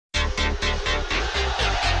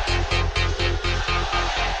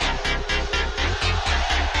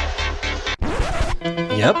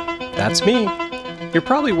Yep, that's me. You're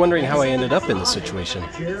probably wondering how I ended up in this situation.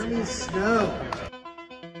 Jeremy Snow.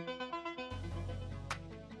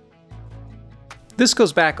 This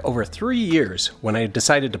goes back over 3 years when I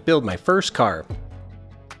decided to build my first car.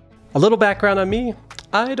 A little background on me,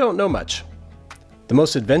 I don't know much. The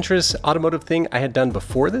most adventurous automotive thing I had done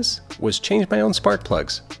before this was change my own spark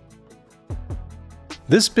plugs.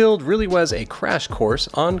 This build really was a crash course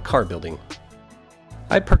on car building.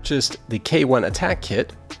 I purchased the K1 Attack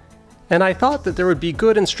Kit, and I thought that there would be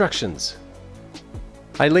good instructions.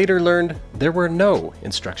 I later learned there were no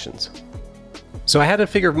instructions. So I had to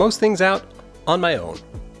figure most things out on my own,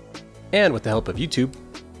 and with the help of YouTube.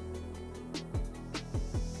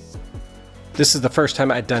 This is the first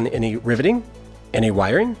time I'd done any riveting, any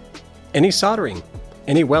wiring, any soldering,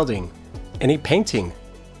 any welding, any painting.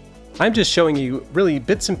 I'm just showing you really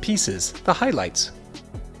bits and pieces, the highlights.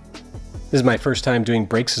 This is my first time doing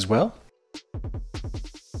brakes as well.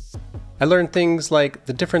 I learned things like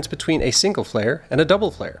the difference between a single flare and a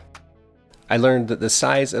double flare. I learned that the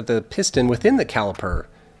size of the piston within the caliper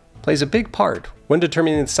plays a big part when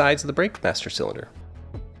determining the size of the brake master cylinder.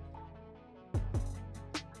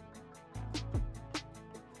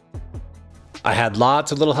 I had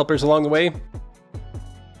lots of little helpers along the way.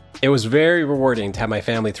 It was very rewarding to have my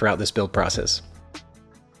family throughout this build process.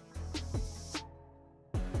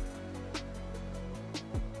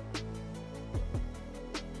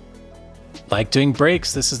 Like doing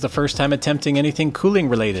brakes, this is the first time attempting anything cooling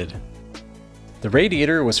related. The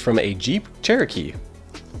radiator was from a Jeep Cherokee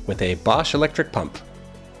with a Bosch electric pump.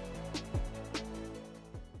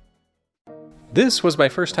 This was my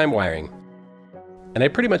first time wiring, and I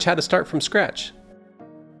pretty much had to start from scratch.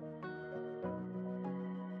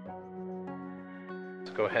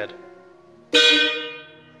 So go ahead.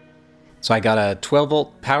 So I got a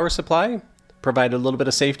 12-volt power supply, provided a little bit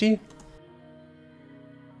of safety.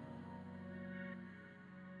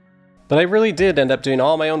 But I really did end up doing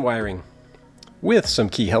all my own wiring, with some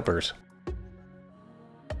key helpers.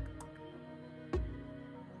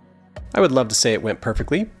 I would love to say it went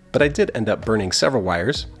perfectly, but I did end up burning several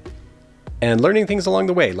wires, and learning things along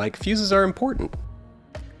the way, like fuses are important.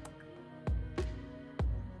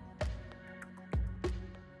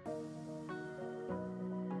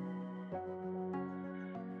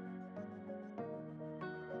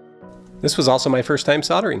 This was also my first time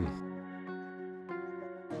soldering.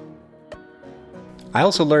 I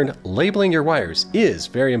also learned labeling your wires is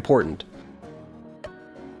very important.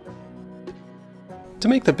 To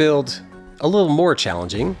make the build a little more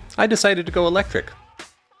challenging, I decided to go electric.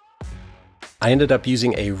 I ended up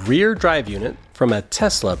using a rear drive unit from a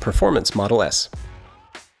Tesla Performance Model S.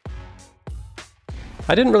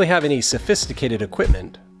 I didn't really have any sophisticated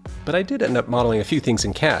equipment, but I did end up modeling a few things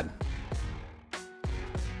in CAD.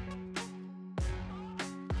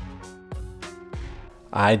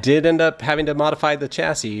 I did end up having to modify the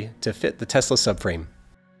chassis to fit the Tesla subframe.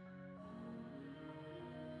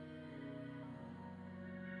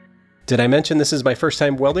 Did I mention this is my first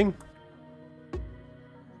time welding?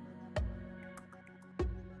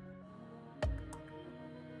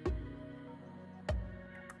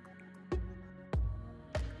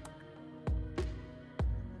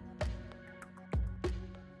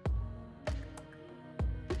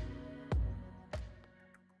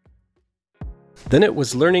 Then it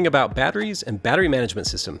was learning about batteries and battery management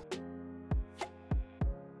system.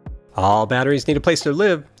 All batteries need a place to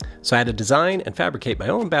live, so I had to design and fabricate my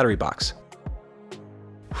own battery box.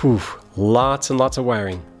 Whew, lots and lots of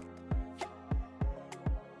wiring.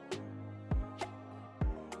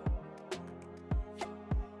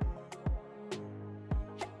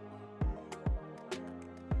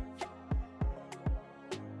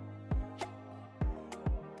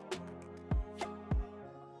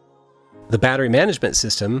 The battery management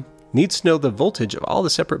system needs to know the voltage of all the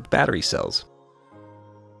separate battery cells.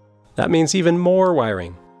 That means even more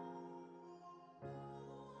wiring.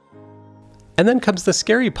 And then comes the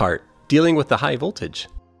scary part, dealing with the high voltage.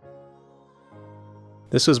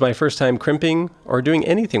 This was my first time crimping or doing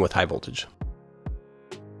anything with high voltage.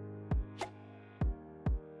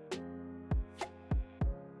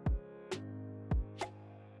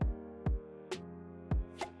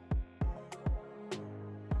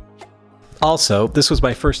 Also, this was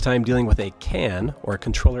my first time dealing with a CAN, or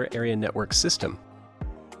Controller Area Network System.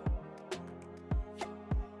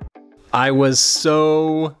 I was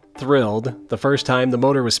so thrilled the first time the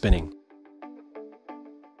motor was spinning.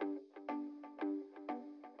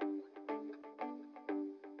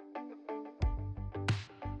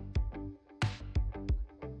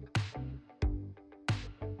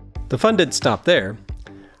 The fun didn't stop there.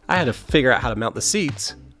 I had to figure out how to mount the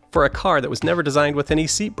seats for a car that was never designed with any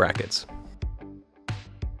seat brackets.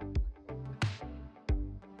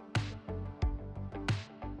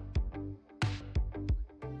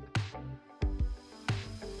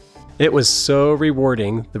 It was so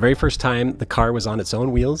rewarding the very first time the car was on its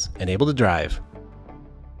own wheels and able to drive.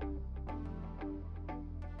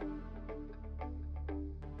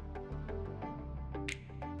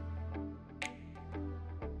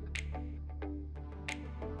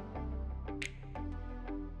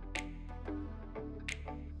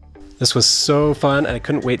 This was so fun, and I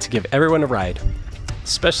couldn't wait to give everyone a ride,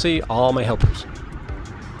 especially all my helpers.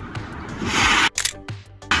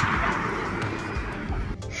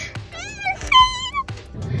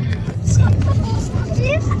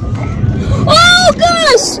 Oh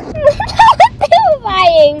gosh!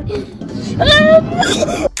 Terrifying!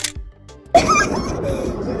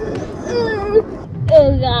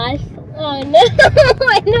 Oh gosh! Oh no!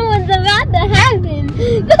 I know what's about to happen!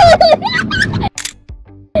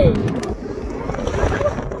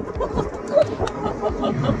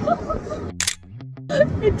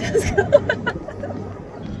 It does go.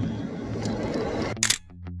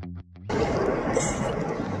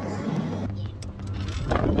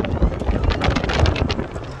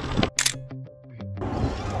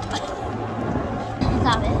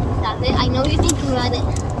 Stop it. Stop it. I know you're thinking about it.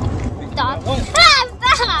 Stop.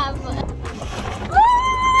 Stop!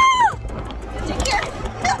 Did you hear?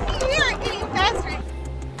 You're like getting faster.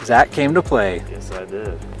 Zach came to play. Yes, I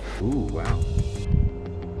did. Ooh, wow.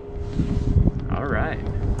 All right.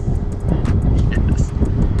 Yes.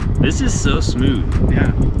 This is so smooth.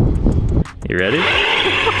 Yeah. You ready?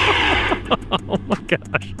 Oh my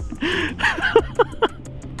gosh.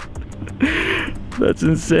 That's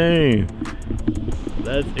insane.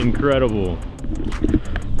 That's incredible.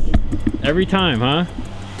 Every time, huh?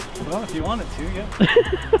 Well, if you wanted to, yeah.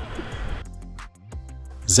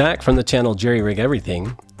 Zach from the channel Jerry Rig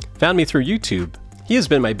Everything found me through YouTube. He has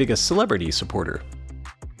been my biggest celebrity supporter.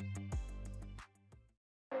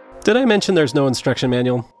 Did I mention there's no instruction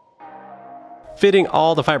manual? Fitting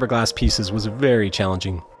all the fiberglass pieces was very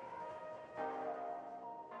challenging.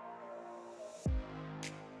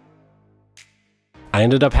 I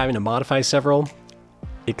ended up having to modify several,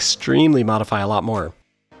 extremely modify a lot more.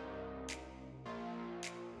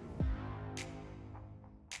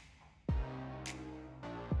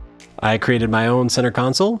 I created my own center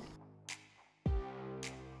console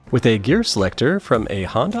with a gear selector from a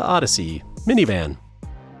Honda Odyssey minivan.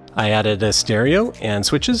 I added a stereo and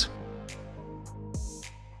switches.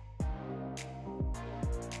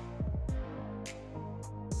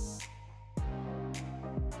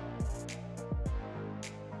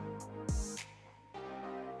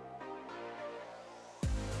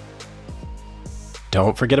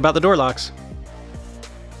 Don't forget about the door locks.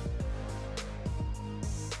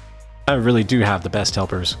 I really do have the best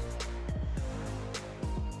helpers.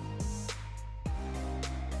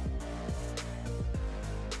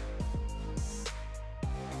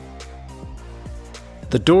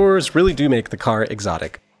 The doors really do make the car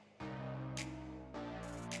exotic.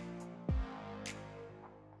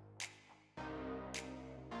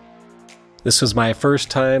 This was my first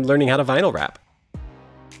time learning how to vinyl wrap.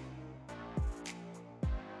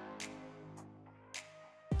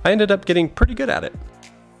 I ended up getting pretty good at it.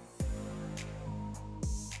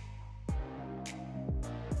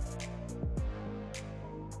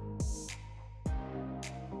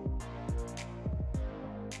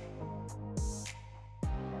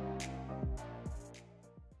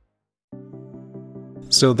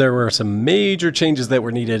 So there were some major changes that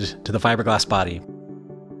were needed to the fiberglass body.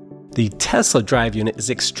 The Tesla drive unit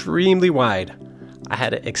is extremely wide. I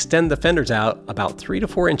had to extend the fenders out about 3 to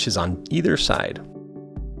 4 inches on either side.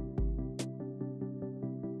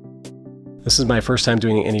 This is my first time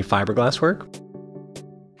doing any fiberglass work.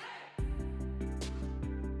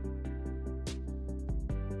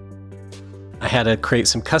 I had to create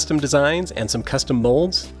some custom designs and some custom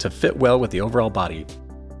molds to fit well with the overall body.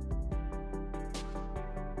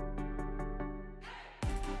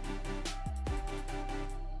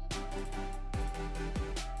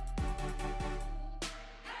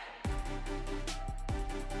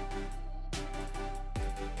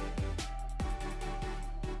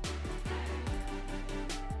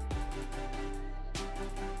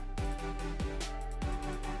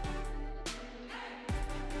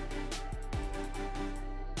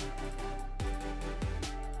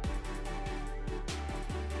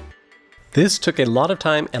 This took a lot of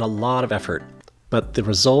time and a lot of effort, but the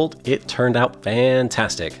result, it turned out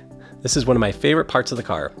fantastic. This is one of my favorite parts of the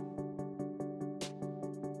car.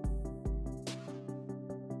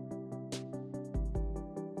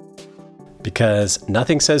 because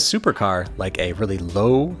nothing says supercar like a really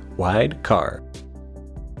low, wide car.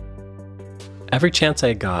 Every chance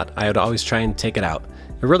I got, I would always try and take it out.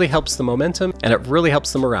 It really helps the momentum and it really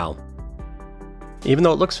helps the morale. Even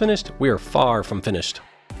though it looks finished, we are far from finished.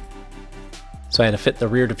 So I had to fit the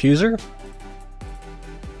rear diffuser.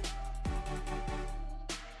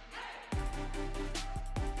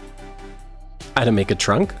 I had to make a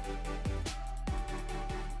trunk.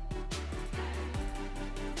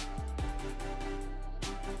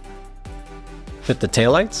 Fit the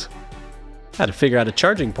taillights. Had to figure out a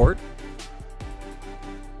charging port.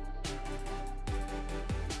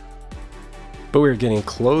 But we were getting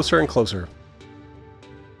closer and closer.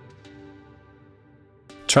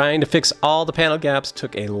 Trying to fix all the panel gaps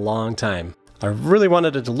took a long time. I really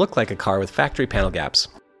wanted it to look like a car with factory panel gaps.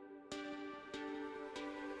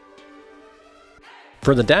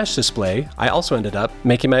 For the dash display, I also ended up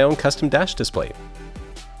making my own custom dash display.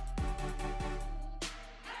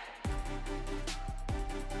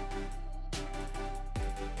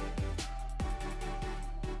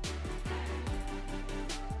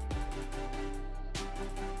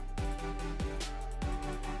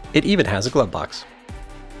 It even has a glove box.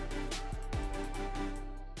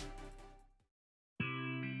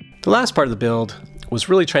 The last part of the build was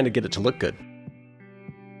really trying to get it to look good.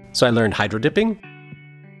 So I learned hydrodipping,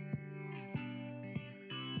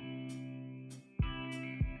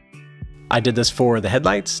 I did this for the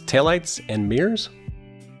headlights, taillights, and mirrors.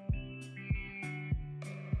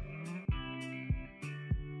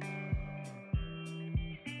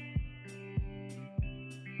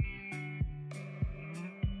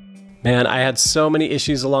 Man, I had so many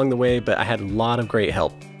issues along the way, but I had a lot of great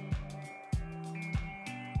help.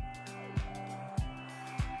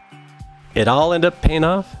 It all ended up paying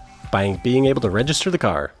off by being able to register the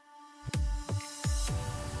car.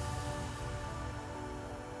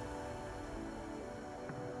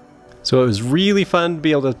 So it was really fun to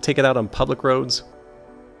be able to take it out on public roads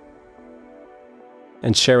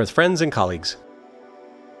and share with friends and colleagues.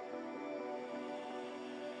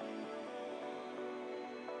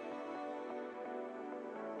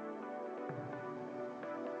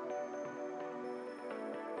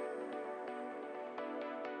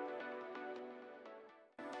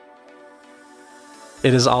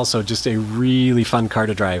 It is also just a really fun car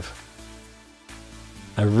to drive.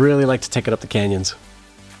 I really like to take it up the canyons.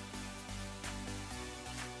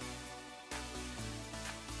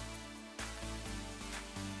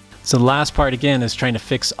 So the last part again is trying to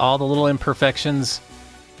fix all the little imperfections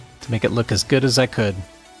to make it look as good as I could.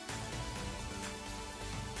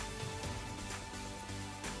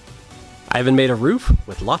 I even made a roof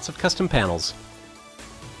with lots of custom panels.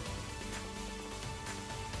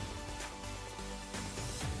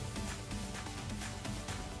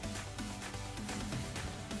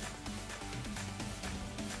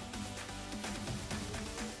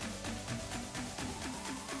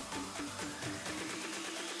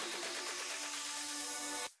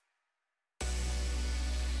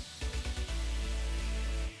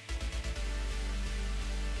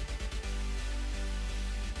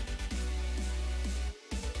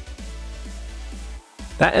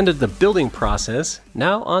 That ended the building process.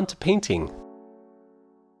 Now on to painting.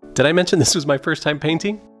 Did I mention this was my first time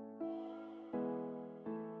painting?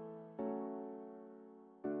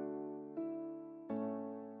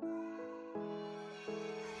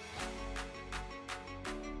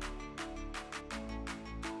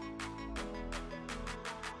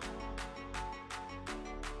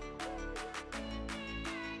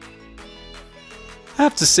 I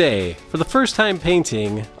have to say, for the first time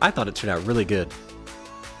painting, I thought it turned out really good.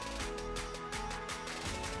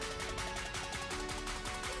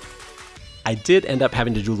 I did end up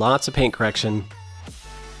having to do lots of paint correction.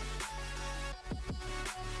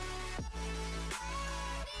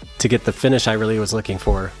 To get the finish I really was looking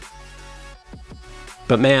for.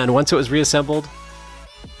 But man, once it was reassembled,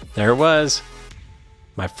 there it was.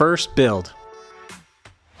 My first build.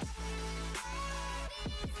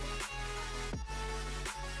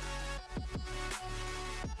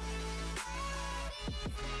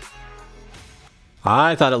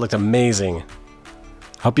 I thought it looked amazing.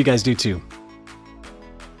 Hope you guys do too.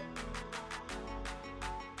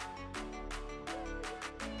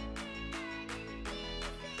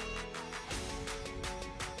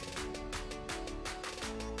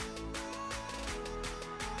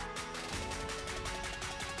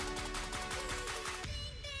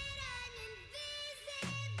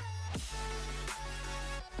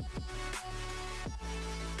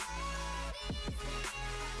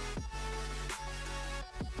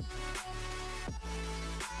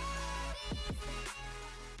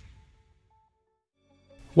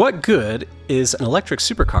 What good is an electric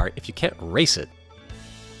supercar if you can't race it?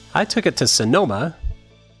 I took it to Sonoma.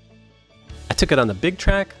 I took it on the big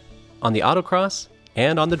track, on the autocross,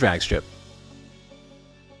 and on the drag strip.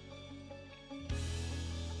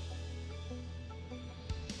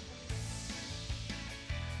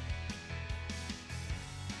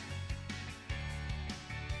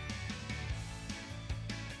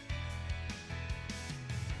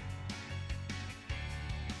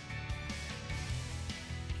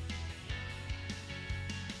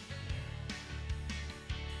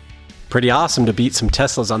 Pretty awesome to beat some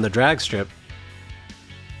Teslas on the drag strip.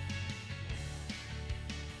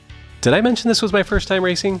 Did I mention this was my first time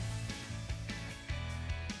racing?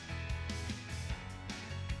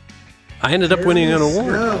 I ended up winning an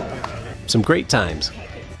award. Some great times.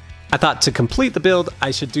 I thought to complete the build,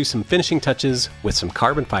 I should do some finishing touches with some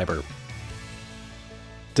carbon fiber.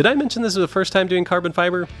 Did I mention this was the first time doing carbon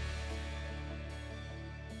fiber?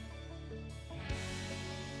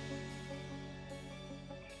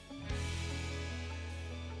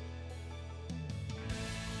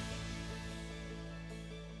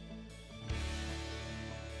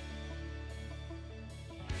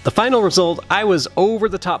 The final result, I was over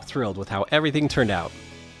the top thrilled with how everything turned out.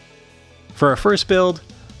 For a first build,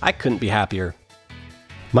 I couldn't be happier.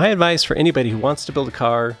 My advice for anybody who wants to build a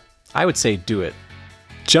car, I would say do it.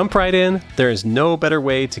 Jump right in. There is no better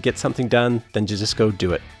way to get something done than to just go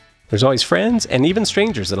do it. There's always friends and even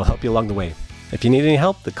strangers that'll help you along the way. If you need any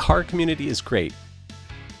help, the car community is great.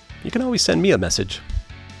 You can always send me a message.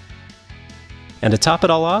 And to top it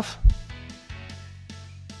all off,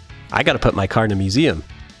 I gotta put my car in a museum.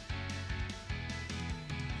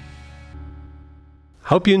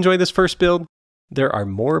 Hope you enjoy this first build. There are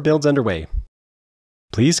more builds underway.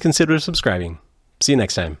 Please consider subscribing. See you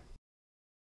next time.